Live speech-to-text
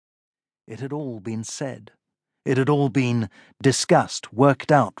It had all been said. It had all been discussed,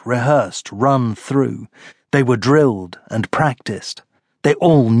 worked out, rehearsed, run through. They were drilled and practiced. They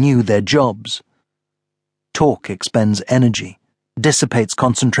all knew their jobs. Talk expends energy, dissipates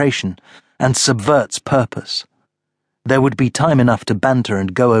concentration, and subverts purpose. There would be time enough to banter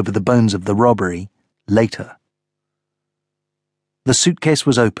and go over the bones of the robbery later. The suitcase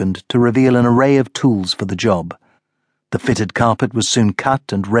was opened to reveal an array of tools for the job. The fitted carpet was soon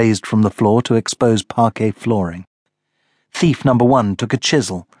cut and raised from the floor to expose parquet flooring. Thief number 1 took a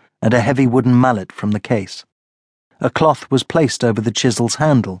chisel and a heavy wooden mallet from the case. A cloth was placed over the chisel's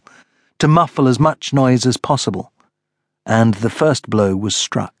handle to muffle as much noise as possible, and the first blow was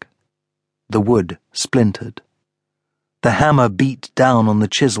struck. The wood splintered. The hammer beat down on the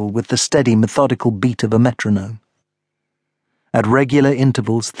chisel with the steady, methodical beat of a metronome. At regular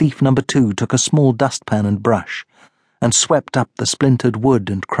intervals, thief number 2 took a small dustpan and brush and swept up the splintered wood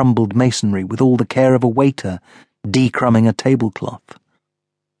and crumbled masonry with all the care of a waiter decrumbing a tablecloth.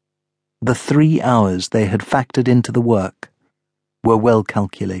 The 3 hours they had factored into the work were well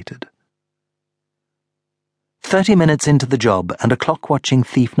calculated. 30 minutes into the job, and a clock-watching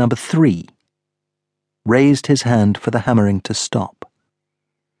thief number 3 raised his hand for the hammering to stop.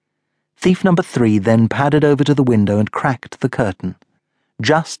 Thief number 3 then padded over to the window and cracked the curtain,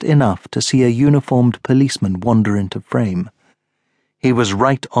 just enough to see a uniformed policeman wander into frame. He was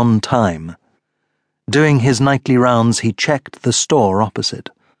right on time. Doing his nightly rounds, he checked the store opposite,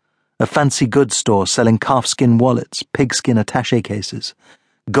 a fancy goods store selling calfskin wallets, pigskin attaché cases,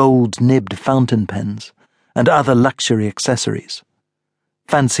 gold-nibbed fountain pens, and other luxury accessories.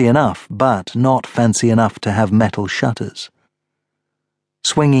 Fancy enough, but not fancy enough to have metal shutters.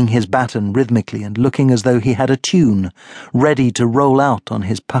 Swinging his baton rhythmically and looking as though he had a tune ready to roll out on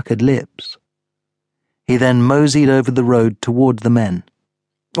his puckered lips, he then moseyed over the road toward the men,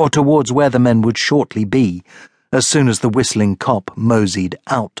 or towards where the men would shortly be, as soon as the whistling cop moseyed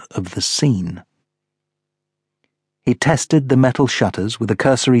out of the scene. He tested the metal shutters with a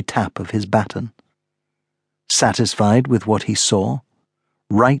cursory tap of his baton. Satisfied with what he saw,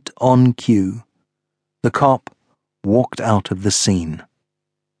 right on cue, the cop walked out of the scene.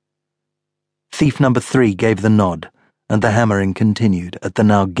 Thief number 3 gave the nod, and the hammering continued at the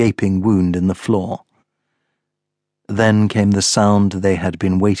now gaping wound in the floor. Then came the sound they had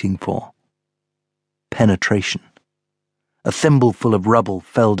been waiting for. Penetration. A thimbleful of rubble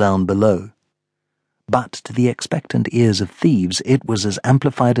fell down below. But to the expectant ears of thieves, it was as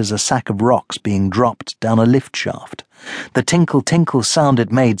amplified as a sack of rocks being dropped down a lift shaft. The tinkle-tinkle sound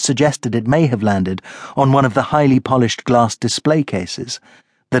it made suggested it may have landed on one of the highly polished glass display cases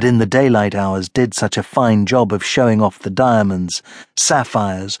that in the daylight hours did such a fine job of showing off the diamonds,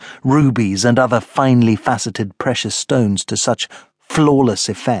 sapphires, rubies, and other finely faceted precious stones to such flawless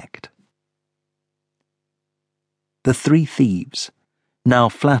effect. The 3 thieves, now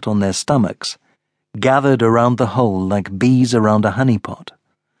flat on their stomachs, gathered around the hole like bees around a honeypot,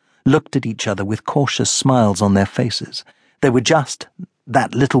 looked at each other with cautious smiles on their faces. They were just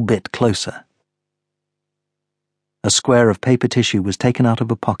that little bit closer. A square of paper tissue was taken out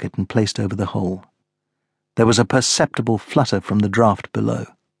of a pocket and placed over the hole. There was a perceptible flutter from the draft below.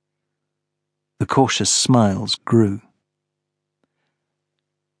 The cautious smiles grew.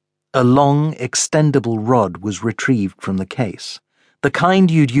 A long, extendable rod was retrieved from the case, the kind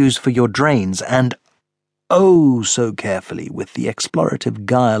you'd use for your drains, and oh so carefully, with the explorative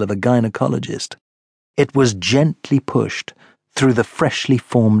guile of a gynecologist, it was gently pushed through the freshly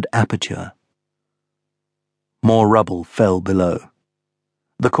formed aperture. More rubble fell below.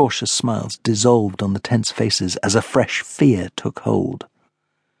 The cautious smiles dissolved on the tense faces as a fresh fear took hold.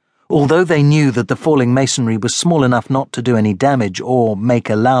 Although they knew that the falling masonry was small enough not to do any damage or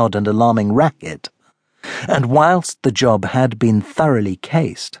make a loud and alarming racket, and whilst the job had been thoroughly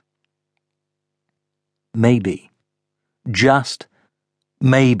cased, maybe, just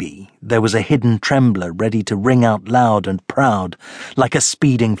maybe, there was a hidden trembler ready to ring out loud and proud like a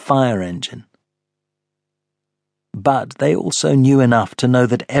speeding fire engine. But they also knew enough to know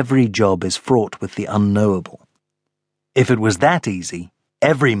that every job is fraught with the unknowable. If it was that easy,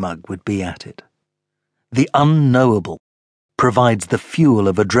 every mug would be at it. The unknowable provides the fuel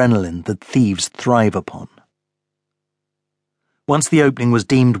of adrenaline that thieves thrive upon. Once the opening was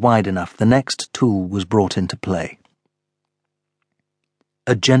deemed wide enough, the next tool was brought into play.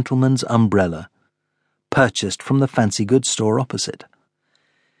 A gentleman's umbrella, purchased from the fancy goods store opposite.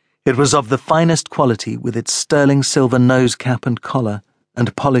 It was of the finest quality, with its sterling silver nose cap and collar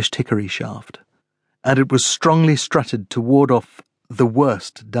and polished hickory shaft, and it was strongly strutted to ward off the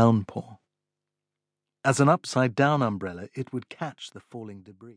worst downpour. As an upside-down umbrella, it would catch the falling debris.